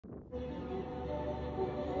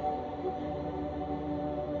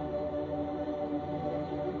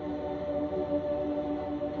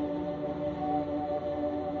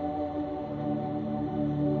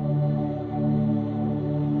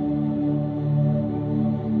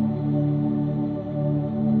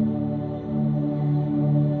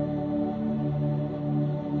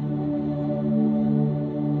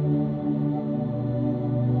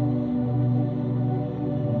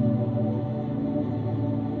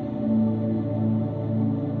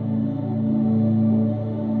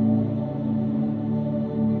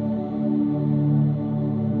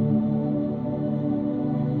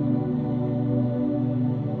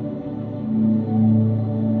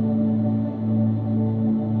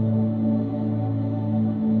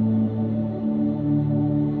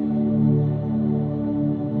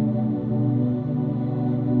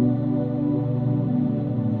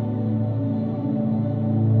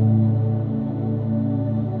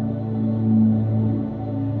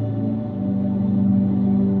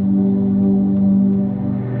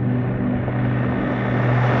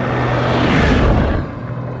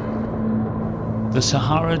The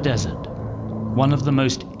Sahara Desert, one of the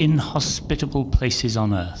most inhospitable places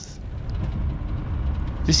on earth.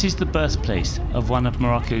 This is the birthplace of one of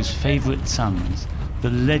Morocco's favourite sons,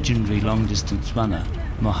 the legendary long-distance runner,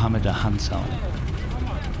 Mohamad Ahansal.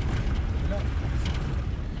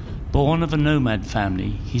 Born of a nomad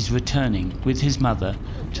family, he's returning, with his mother,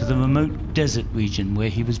 to the remote desert region where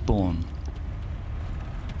he was born.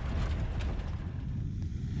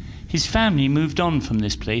 His family moved on from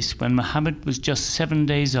this place when Mohamad was just 7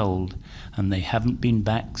 days old, and they haven't been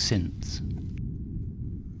back since.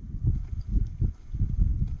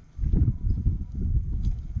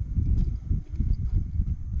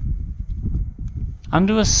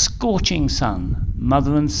 Under a scorching sun,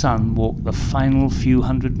 mother and son walked the final few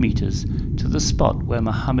hundred meters to the spot where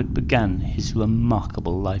Mohamad began his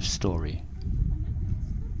remarkable life story.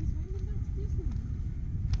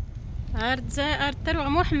 أرتروغ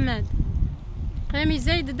محمد قيمي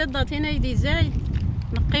زايد ضغط هنا يدي زايد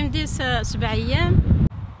نقيم دي 7 أيام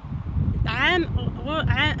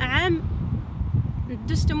عام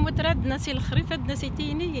ندوست متراد ناسي الخريفة ناسي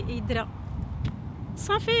تيني يدرا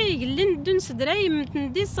صافي قلي ندو نسدراي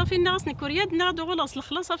متندي صافي ناقصني كورياد ناضو غلاص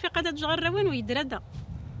الخلاص صافي قادة تجغروين ويدرا دا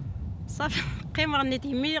صافي قيم راني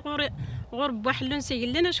تيمي غور بوحلون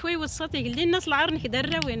سيقلنا شوي وصاتي يقلي الناس العار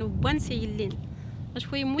نكدراوين وبان سيقلين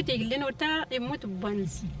شوي يموت يقلين ورتا يموت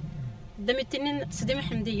بوانس دامي تنين سيدي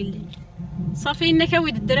محمد يقلين صافي انك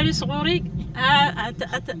ويد الدراري صغوري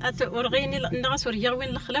ورغيني الناس ورياوين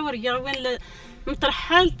الخلا ورياوين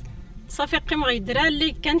مطرحالت صافي قيم غيدرا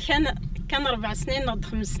اللي كان 4 سنين ناض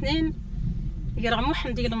 5 سنين يقرا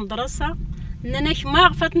محمد يقل المدرسه اننا ما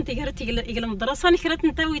عرفت انت قرات يقل المدرسه نكرات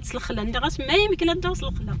انت ويتس الخلا نغاس ما يمكن ندوس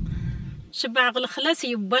الخلا شبع الخلاص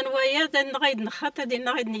يبان ويا دنا غايد نخاط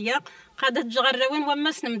دينا غايد نيا قادت تجغروين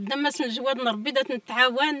ومسن مدمس الجواد نربي دات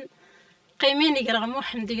نتعاون قيمين يقرا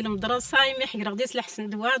محمد يقل المدرسه يميح يقرا ديس لحسن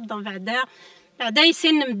دواد بعدا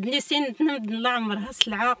يسن مدني سن نمد الله عمرها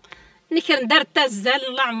سلعه نكر ندار تازال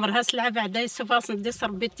الله عمرها سلعه بعدا يسوفاس نديس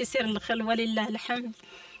ربي تيسير الخلوه لله الحمد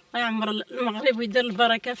الله يعمر المغرب ويدير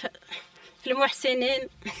البركه في المحسنين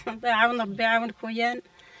يعاون ربي يعاون كويان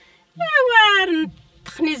ايوا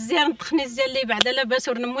تخني الزير اللي بعدا لاباس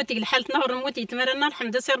ورنموت الحالتنا ورنموت يتمرنا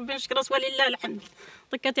الحمد لله ربي نشكر ولله الحمد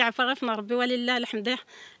دكا تعفى غفنا ربي ولله الحمد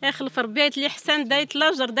يخلف ربي لي حسان دايت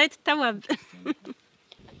لاجر دايت التواب.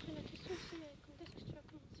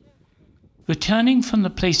 Returning from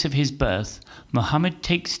the place of his birth, Mohamad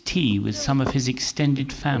takes tea with some of his extended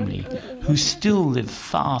family, who still live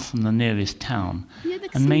far from the nearest town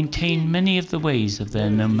and maintain many of the ways of their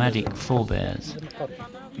nomadic forebears.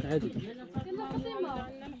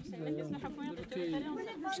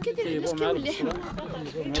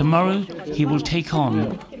 Tomorrow he will take on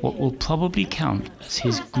what will probably count as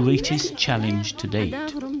his greatest challenge to date.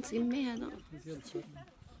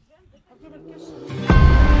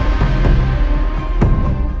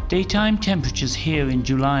 Daytime temperatures here in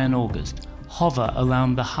July and August hover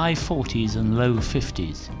around the high 40s and low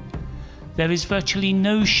 50s. There is virtually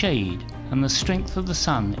no shade, and the strength of the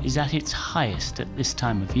sun is at its highest at this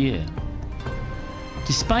time of year.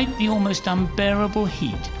 Despite the almost unbearable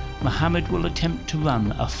heat, Mohamad will attempt to run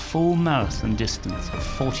a full marathon distance of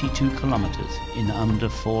 42 kilometers in under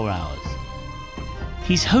 4 hours.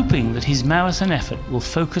 He's hoping that his marathon effort will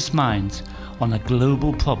focus minds on a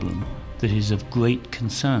global problem that is of great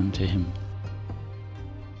concern to him.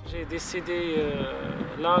 J'ai décidé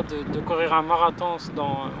là de courir un marathon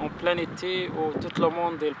en plein été où tout le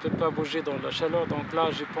monde ne peut pas bouger dans la chaleur. Donc là,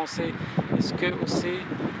 j'ai pensé, est-ce que aussi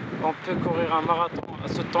on peut courir un marathon à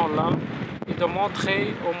ce temps-là et de montrer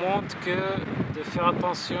au monde que de faire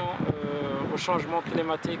attention au changement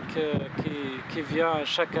climatique qui vient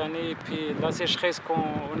chaque année, et puis la sécheresse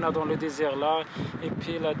qu'on a dans le désert là, et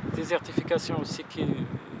puis la désertification aussi qui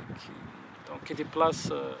déplace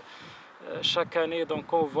chaque année. Donc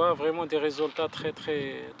on voit vraiment des résultats très très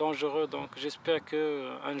dangereux. Donc j'espère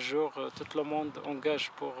qu'un jour tout le monde engage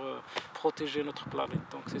pour protéger notre planète.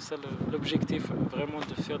 Donc c'est ça l'objectif, vraiment,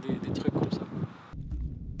 de faire des trucs comme ça.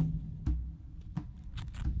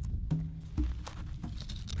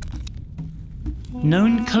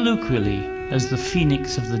 Known colloquially as the Phoenix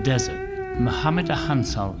of the Desert, Mohamad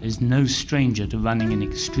Ahansal is no stranger to running in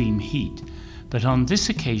extreme heat, but on this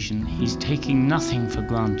occasion he's taking nothing for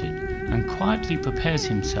granted and quietly prepares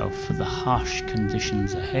himself for the harsh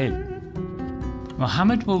conditions ahead.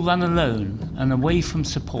 Mohamad will run alone and away from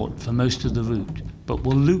support for most of the route, but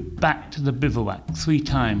will loop back to the bivouac 3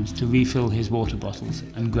 times to refill his water bottles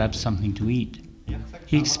and grab something to eat.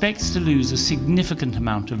 He expects to lose a significant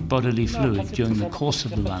amount of bodily fluid during the course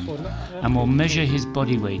of the run and will measure his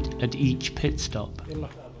body weight at each pit stop.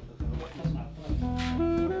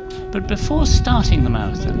 But before starting the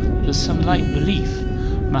marathon, as some light relief,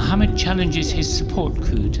 Mohamad challenges his support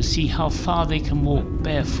crew to see how far they can walk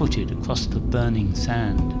barefooted across the burning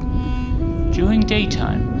sand. During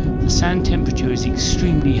daytime, the sand temperature is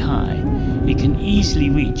extremely high. It can easily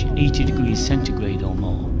reach 80 degrees centigrade or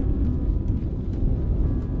more.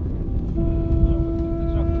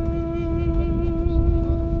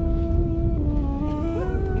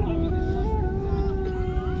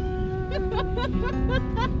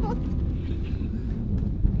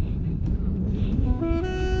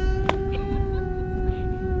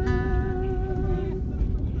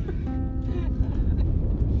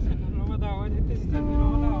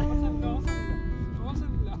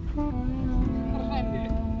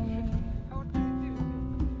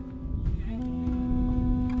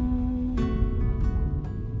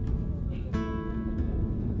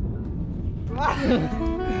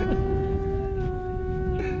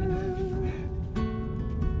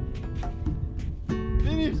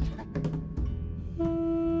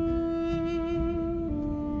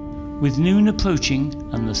 With noon approaching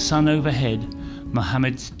and the sun overhead,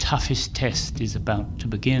 Mohamad's toughest test is about to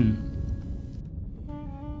begin.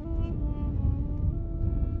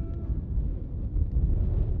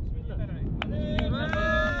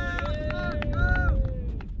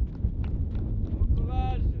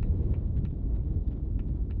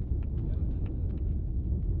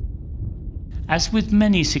 As with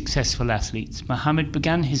many successful athletes, Mohamad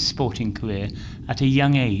began his sporting career at a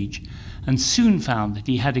young age and soon found that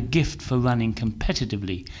he had a gift for running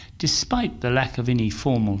competitively, despite the lack of any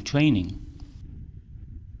formal training.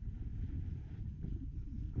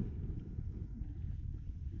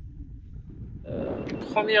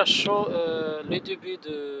 Première chose, le début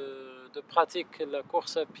de pratique, la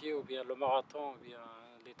course à pied ou bien le marathon ou bien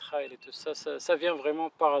les trails et tout ça, ça vient vraiment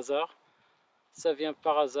par hasard. Ça vient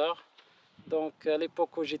par hasard. Donc à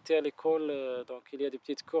l'époque où j'étais à l'école, donc il y a des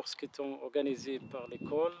petites courses qui sont organisées par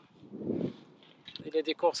l'école. Il y a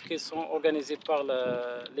des courses qui sont organisées par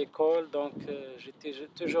l'école, donc j'étais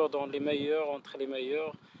toujours dans les meilleurs, entre les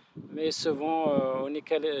meilleurs. Mais souvent,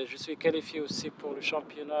 je suis qualifié aussi pour le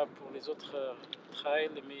championnat, pour les autres trails.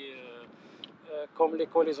 Mais comme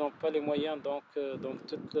l'école, ils n'ont pas les moyens, donc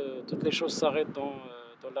toutes les choses s'arrêtent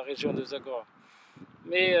dans la région de Zagora.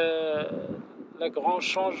 Mais la grande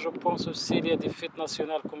change, je pense aussi, il y a des fêtes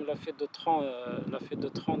nationales comme la fête de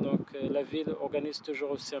Tron. Donc la ville organise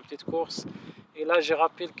toujours aussi une petite course. Et là, je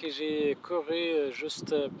rappelle que j'ai couru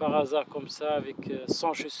juste par hasard comme ça, avec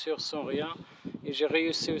sans chaussures, sans rien. Et j'ai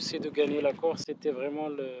réussi aussi de gagner la course. C'était vraiment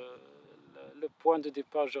le point de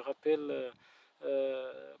départ. Je rappelle,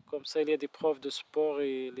 comme ça, il y a des profs de sport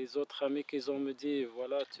et les autres amis qui ont me dit,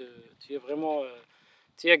 voilà, tu es vraiment...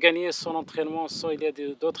 tu as gagné son entraînement, il y a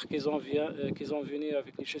d'autres qui sont venus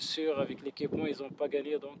avec les chaussures, avec l'équipement, ils n'ont pas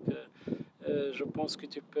gagné, donc je pense que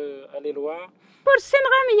tu peux aller loin. كرسي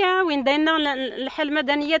غامية وين داينا الحل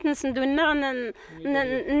المدنيات نسندو لنا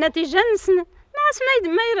النتيجة ناس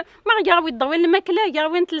ما غير يضوي الماكلة غير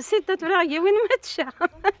وين تلسيت تورا وين ما تشا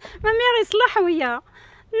ما غير يصلح ويا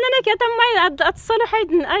انا كتم ما الصالح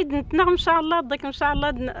ايد نتنغم ان شاء الله ضيك ان شاء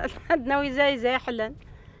الله ناوي زي حلال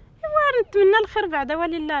نتمنى الخير بعدا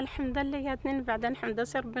ولله الحمد لله اثنين بعدا الحمد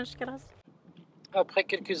سير ربي نشكر. Après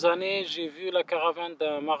quelques années, j'ai vu la caravane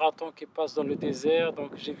d'un marathon qui passe dans le désert.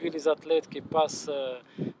 Donc j'ai vu les athlètes qui passent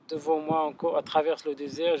devant moi encore à travers le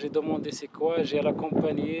désert. J'ai demandé c'est quoi, j'ai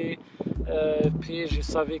l'accompagné. Puis je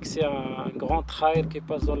savais que c'est un grand trail qui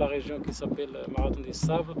passe dans la région qui s'appelle Marathon des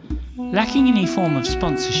Sables. Lacking any form of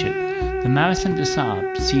sponsorship, the Marathon des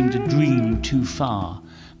Sables seemed a dream too far.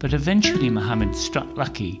 But eventually Mohamad struck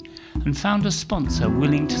lucky and found a sponsor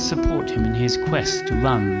willing to support him in his quest to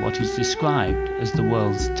run what is described as the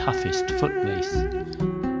world's toughest foot race.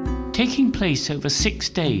 Taking place over 6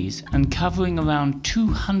 days and covering around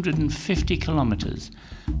 250 kilometers,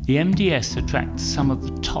 the MDS attracts some of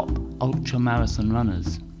the top ultramarathon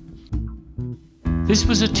runners. This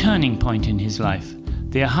was a turning point in his life.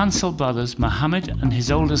 The Ahansal brothers, Mohamad and his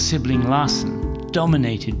older sibling Larsen,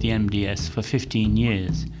 dominated the MDS for 15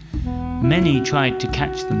 years. Many tried to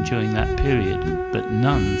catch them during that period, but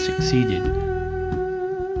none succeeded.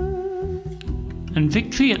 And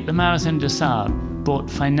victory at the Marathon des Sables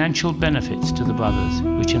brought financial benefits to the brothers,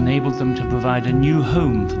 which enabled them to provide a new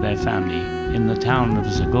home for their family in the town of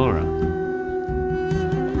Zagora.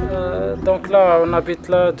 Donc là, on habite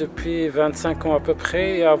là depuis 25 ans à peu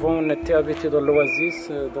près. Et avant, on était habité dans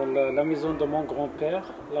l'Oasis, dans la maison de mon grand-père,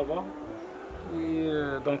 là-bas. Et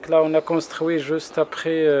donc là, on a construit juste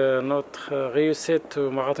après notre réussite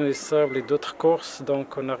au Marathon des Sables et d'autres courses.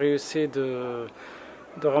 Donc on a réussi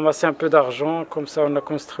de ramasser un peu d'argent. Comme ça, on a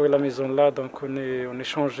construit la maison là, donc on est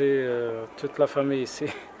changé toute la famille ici.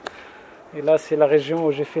 Et là, c'est la région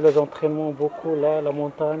où j'ai fait les entraînements beaucoup, là, la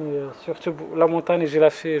montagne. Surtout la montagne, je l'ai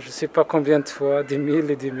fait je ne sais pas combien de fois, des mille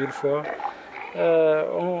et des mille fois.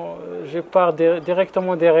 Je pars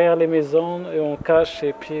directement derrière les maisons et on cache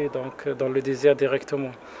et puis donc dans le désert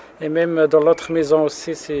directement. Et même dans l'autre maison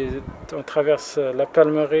aussi, on traverse la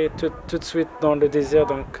palmeraie tout de suite dans le désert,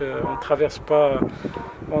 donc on ne traverse pas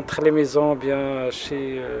entre les maisons, bien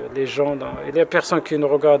chez les gens. Il n'y a personne qui nous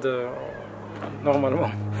regarde normalement.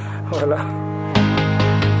 Voilà.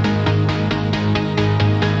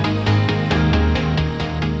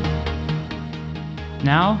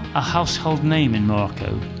 Now a household name in Morocco,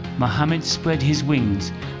 Mohamad spread his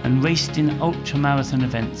wings and raced in ultramarathon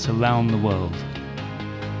events around the world.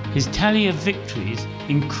 His tally of victories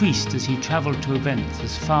increased as he travelled to events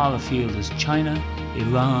as far afield as China,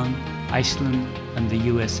 Iran, Iceland and the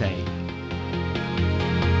USA.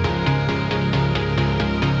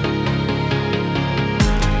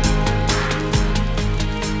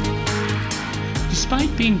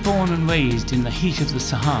 Despite being born and raised in the heat of the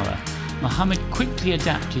Sahara, Mohamad quickly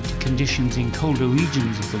adapted to conditions in colder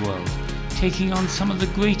regions of the world, taking on some of the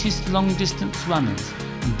greatest long-distance runners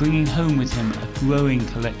and bringing home with him a growing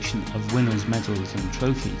collection of winners' medals and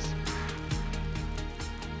trophies.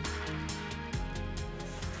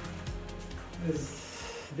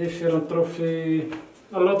 There's different trophy,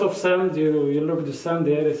 a lot of sand. You look the sand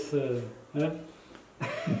there is,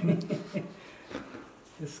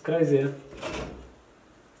 it's crazy. Yeah?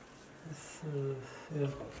 Yeah.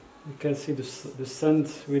 You can see the sand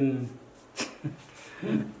when.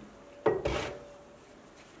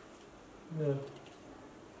 Yeah.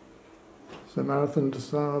 The marathon to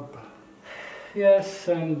Sables. Yes,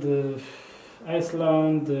 and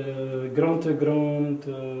Iceland, ground to ground,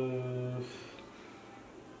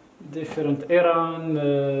 different Iran,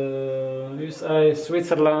 USA,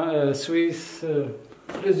 Switzerland, Suisse,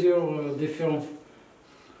 plusieurs différents.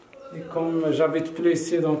 Et comme j'habite plus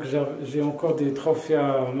ici, donc j'ai encore des trophées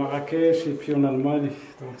à Marrakech et puis en Allemagne,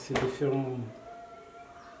 donc c'est différent.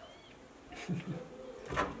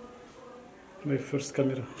 My first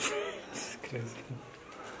camera. It's crazy.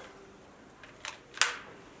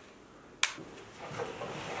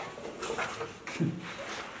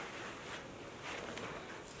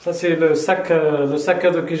 Ça c'est le sac à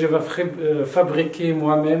dos que je vais fabriquer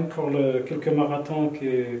moi-même pour quelques marathons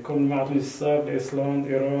comme le marathon de Sables, l'Islande,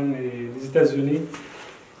 l'Iran et les États-Unis.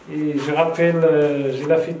 Et je rappelle, je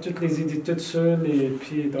l'ai fait toutes les idées toute seule et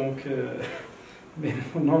puis donc, mais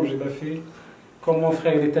mon oncle je l'ai fait. Comme mon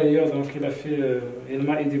frère il est tailleur, donc il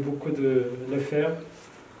m'a aidé beaucoup de le faire.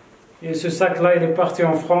 Et ce sac-là, il est parti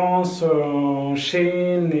en France, en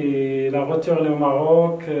Chine et il a retourné au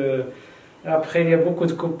Maroc. Après, il y a beaucoup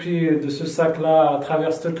de copies de ce sac-là à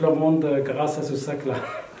travers tout le monde grâce à ce sac-là.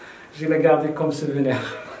 Je l'ai gardé comme souvenir.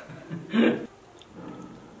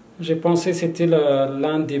 J'ai pensé que c'était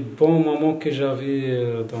l'un des bons moments que j'avais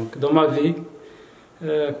dans ma vie.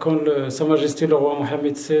 Quand Sa Majesté le roi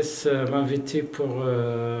Mohammed VI m'a invité pour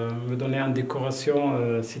me donner une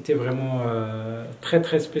décoration, c'était vraiment très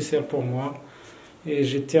très spécial pour moi. Et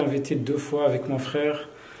j'étais invité 2 fois avec mon frère.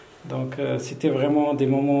 Donc c'était vraiment des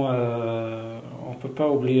moments on ne peut pas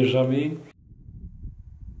oublier jamais.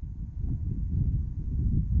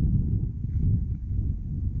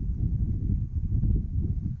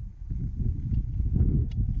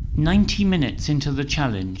 "90 minutes into the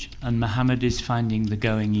challenge and Mohamad is finding the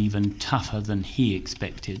going even tougher than he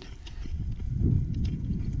expected.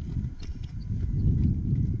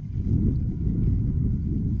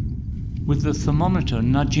 With the thermometer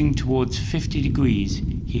nudging towards 50 degrees,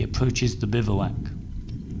 he approaches the bivouac.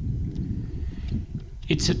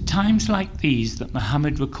 It's at times like these that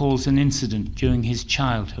Mohamad recalls an incident during his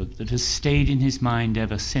childhood that has stayed in his mind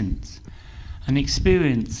ever since, an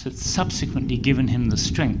experience that's subsequently given him the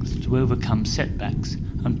strength to overcome setbacks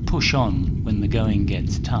and push on when the going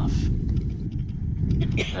gets tough.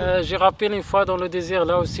 J'ai rappelé une fois dans le désert,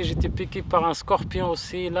 là aussi j'étais piqué par un scorpion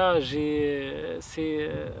aussi. Là,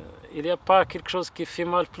 il n'y a pas quelque chose qui fait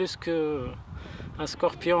mal plus qu'un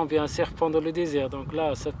scorpion ou bien un serpent dans le désert. Donc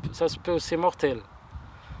là, ça se peut aussi mortel.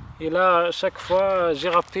 Et là, à chaque fois, j'ai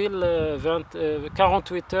rappelé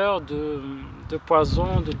 48 heures de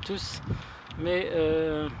poison, de tous. Mais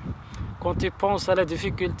quand tu penses à la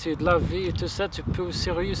difficulté de la vie et tout ça, tu peux aussi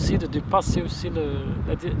réussir de dépasser aussi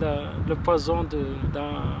le poison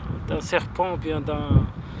d'un serpent ou bien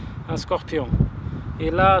d'un scorpion. Et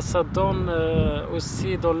là, ça donne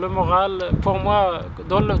aussi dans le moral. Pour moi,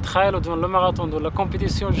 dans le trail ou dans le marathon, dans la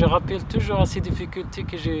compétition, je rappelle toujours à ces difficultés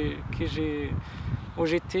que j'ai au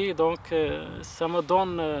GT, donc ça me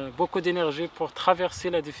donne beaucoup d'énergie pour traverser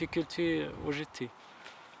la difficulté au GT.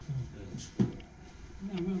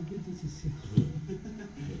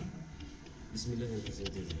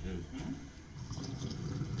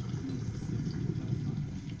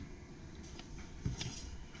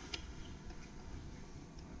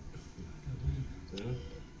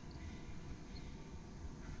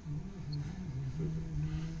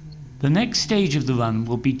 The next stage of the run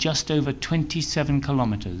will be just over 27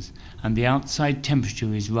 kilometers, and the outside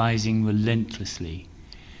temperature is rising relentlessly.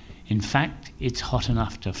 In fact, it's hot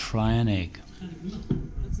enough to fry an egg.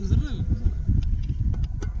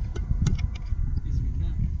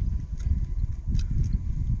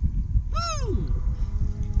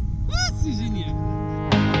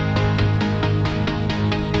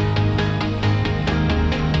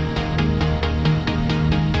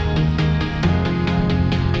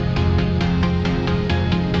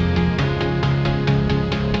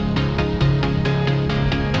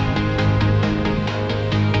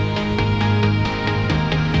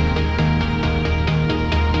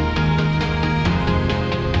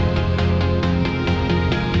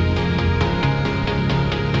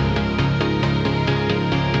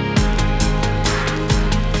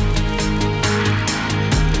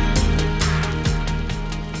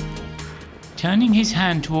 Turning his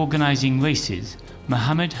hand to organising races,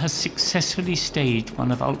 Mohamad has successfully staged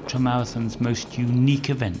one of ultramarathon's most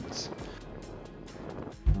unique events.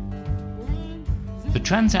 The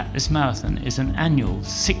Trans-Atlas Marathon is an annual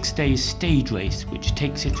 6-day stage race which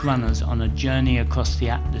takes its runners on a journey across the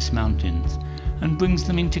Atlas Mountains and brings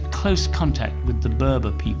them into close contact with the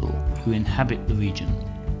Berber people who inhabit the region.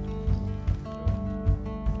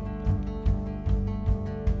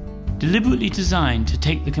 Deliberately designed to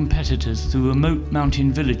take the competitors through remote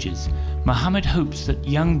mountain villages, Mohamad hopes that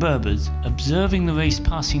young Berbers, observing the race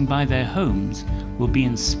passing by their homes, will be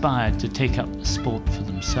inspired to take up the sport for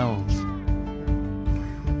themselves.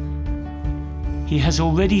 He has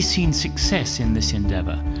already seen success in this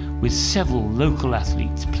endeavour, with several local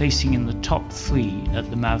athletes placing in the top 3 at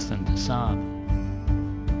the Marathon de Sahara.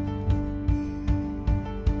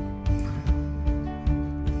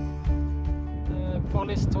 Pour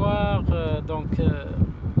l'histoire,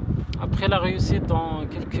 après la réussite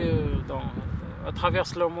à travers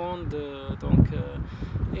le monde,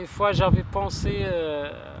 une fois j'avais pensé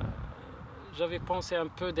un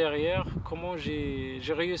peu derrière comment j'ai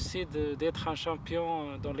réussi d'être un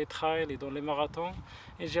champion dans les trails et dans les marathons.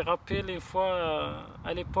 Et j'ai rappelé une fois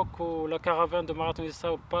à l'époque où la caravane de marathon de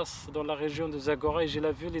Sables passe dans la région de Zagora et j'ai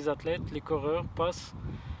vu les athlètes, les coureurs passent.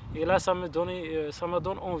 Et là, ça me donne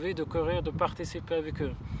envie de courir, de participer avec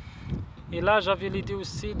eux. Et là, j'avais l'idée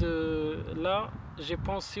aussi j'ai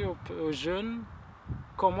pensé aux jeunes,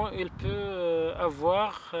 comment ils peuvent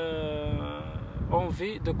avoir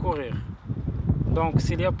envie de courir. Donc,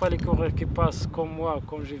 s'il n'y a pas les coureurs qui passent comme moi,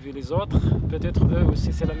 comme j'ai vu les autres, peut-être eux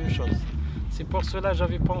aussi, c'est la même chose. C'est pour cela que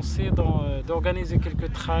j'avais pensé d'organiser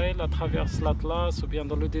quelques trails à travers l'Atlas ou bien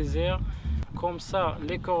dans le désert. Comme ça,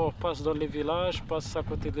 les coureurs passent dans les villages, passent à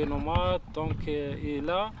côté des nomades. Et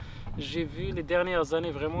là, j'ai vu les dernières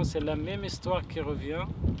années, vraiment, c'est la même histoire qui revient,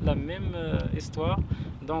 la même histoire.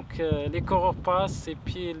 Donc, les coureurs passent et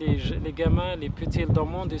puis les gamins, les petits, ils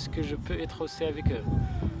demandent est-ce que je peux être aussi avec eux.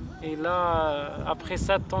 Et là, après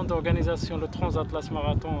 7 ans d'organisation, le Trans-Atlas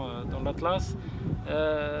Marathon dans l'Atlas,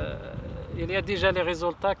 il y a déjà les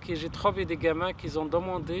résultats que j'ai trouvé des gamins qui ont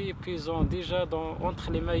demandé et puis ils ont déjà entre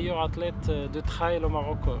les meilleurs athlètes de trail au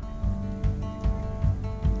Maroc.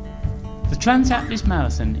 The Trans-Atlas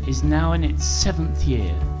Marathon is now in its 7th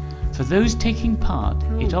year. For those taking part,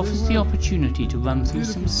 it offers the opportunity to run through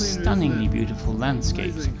some stunningly beautiful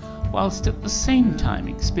landscapes, whilst at the same time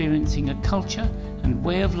experiencing a culture and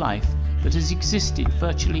way of life that has existed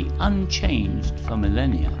virtually unchanged for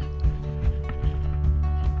millennia.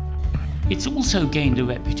 It's also gained a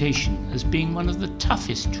reputation as being one of the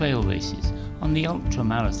toughest trail races on the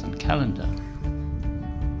ultramarathon calendar.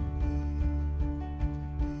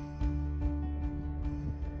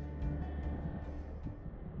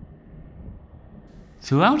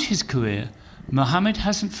 Throughout his career, Mohamad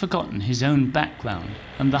hasn't forgotten his own background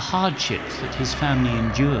and the hardships that his family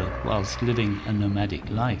endured whilst living a nomadic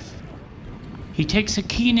life. He takes a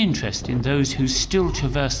keen interest in those who still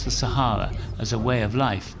traverse the Sahara as a way of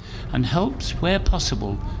life and helps, where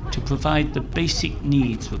possible, to provide the basic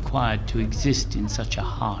needs required to exist in such a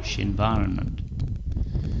harsh environment.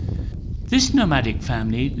 This nomadic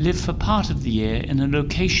family live for part of the year in a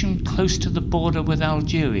location close to the border with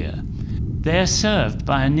Algeria. They are served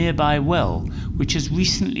by a nearby well, which has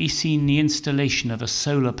recently seen the installation of a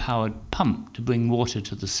solar-powered pump to bring water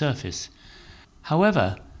to the surface.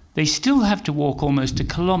 However, they still have to walk almost a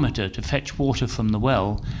kilometre to fetch water from the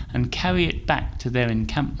well and carry it back to their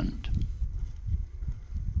encampment.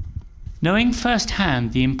 Knowing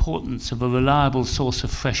firsthand the importance of a reliable source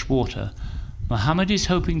of fresh water, Mohamad is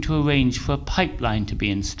hoping to arrange for a pipeline to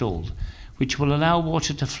be installed, which will allow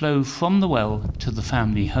water to flow from the well to the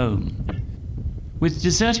family home. With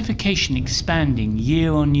desertification expanding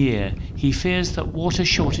year on year, he fears that water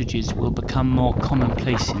shortages will become more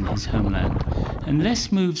commonplace in his homeland,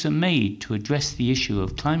 unless moves are made to address the issue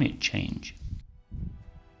of climate change.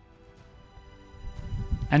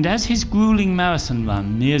 And as his grueling marathon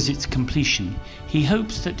run nears its completion, he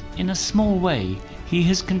hopes that in a small way he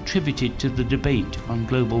has contributed to the debate on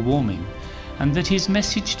global warming, and that his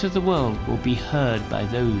message to the world will be heard by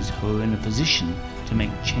those who are in a position to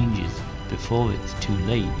make changes before it's too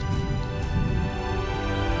late.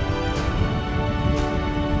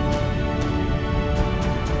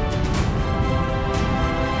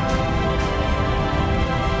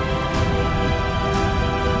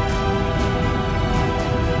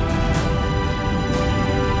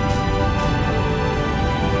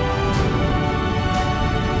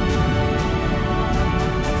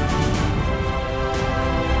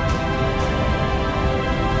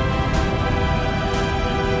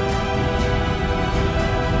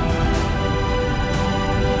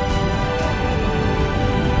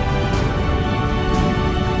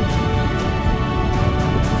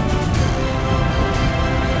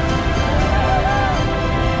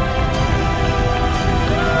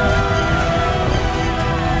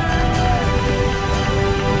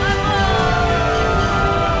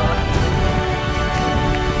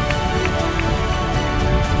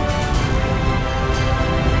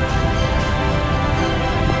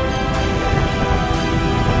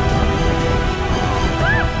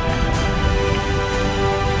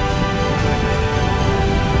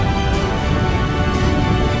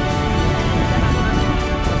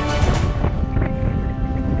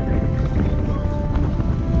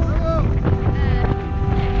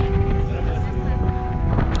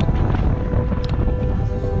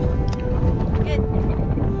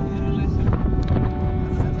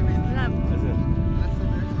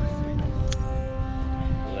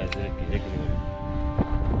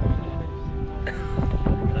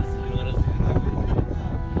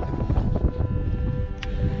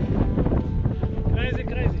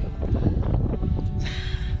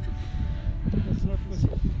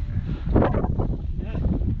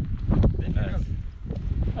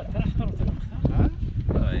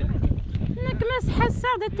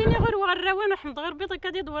 دتيني غير وغراوين وحمد غير بيض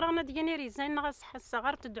كادي دورانا ديالي ريزين غاس حاسه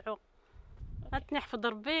غير تدعو غاتني حفظ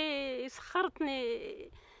ربي يسخرتني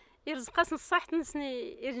يرزقاسني الصحة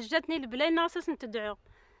نسني جاتني البلاينه غاسس نتدعو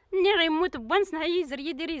ني غيموت بوانس نهاي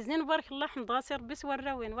زري ديري زين بارك الله حمد غاسي ربي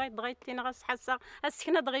سوراوين وايد دغيتينا غاس حاسه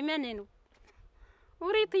السكنه دغي مانينو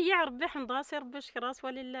وريتي يا ربي حمد غاسي ربي شكراس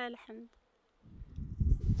ولله الحمد.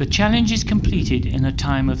 The challenge is completed in a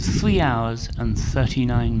time of 3 hours and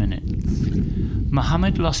 39 minutes.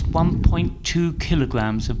 Mohamad lost 1.2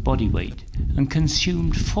 kilograms of body weight and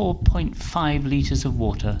consumed 4.5 litres of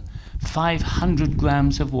water, 500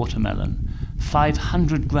 grams of watermelon,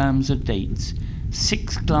 500 grams of dates,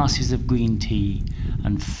 6 glasses of green tea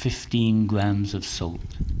and 15 grams of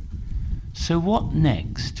salt. So what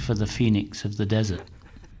next for the phoenix of the desert?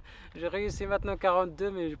 J'ai réussi maintenant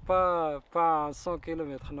 42, mais pas à 100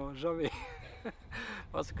 km, non, jamais.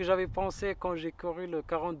 Parce que j'avais pensé, quand j'ai couru le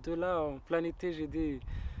 42 là, en plein été, j'ai dit,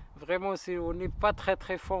 vraiment, si on n'est pas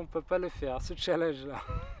très fort, on ne peut pas le faire, ce challenge-là.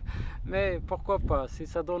 Mais pourquoi pas, si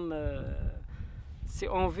ça donne, c'est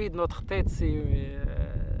envie de notre tête,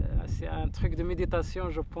 c'est un truc de méditation,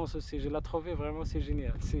 je pense aussi. Je l'ai trouvé vraiment, c'est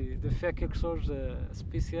génial. C'est de faire quelque chose de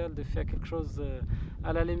spécial, de faire quelque chose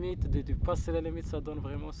à la limite, de passer la limite, ça donne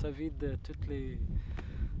vraiment, ça vide toutes les...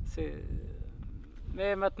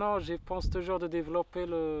 Mais maintenant, je pense toujours de développer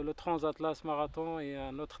le Transatlas Marathon et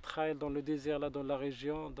un autre trail dans le désert, là, dans la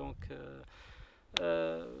région. Donc,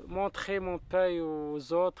 montrer mon pays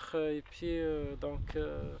aux autres. Et puis,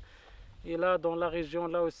 et là, dans la région,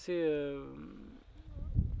 là aussi...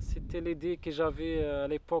 C'était l'idée que j'avais à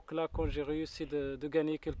l'époque là quand j'ai réussi de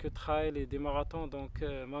gagner quelques trails et des marathons. Donc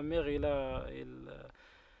ma mère il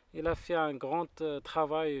a fait un grand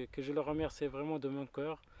travail que je le remercie vraiment de mon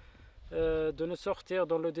cœur. De nous sortir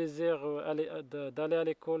dans le désert, d'aller à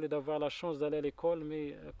l'école et d'avoir la chance d'aller à l'école.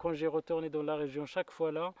 Mais quand j'ai retourné dans la région, chaque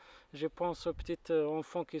fois là, je pense aux petits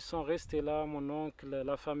enfants qui sont restés là, mon oncle,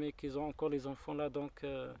 la famille qui ont encore les enfants là. Donc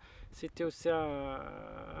c'était aussi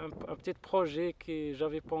un petit projet que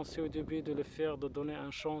j'avais pensé au début de le faire, de donner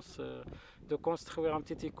une chance de construire une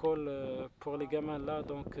petite école pour les gamins là,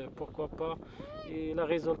 donc pourquoi pas. Et le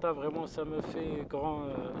résultat, vraiment, ça me fait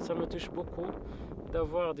ça me touche beaucoup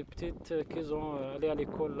d'avoir des petites qui ont allé à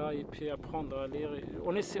l'école là et puis apprendre à lire.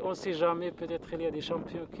 On ne sait jamais, peut-être il y a des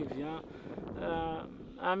champions qui viennent,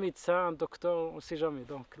 un médecin, un docteur, on ne sait jamais.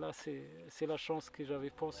 Donc là, c'est la chance que j'avais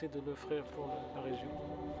pensé de l'offrir pour la région.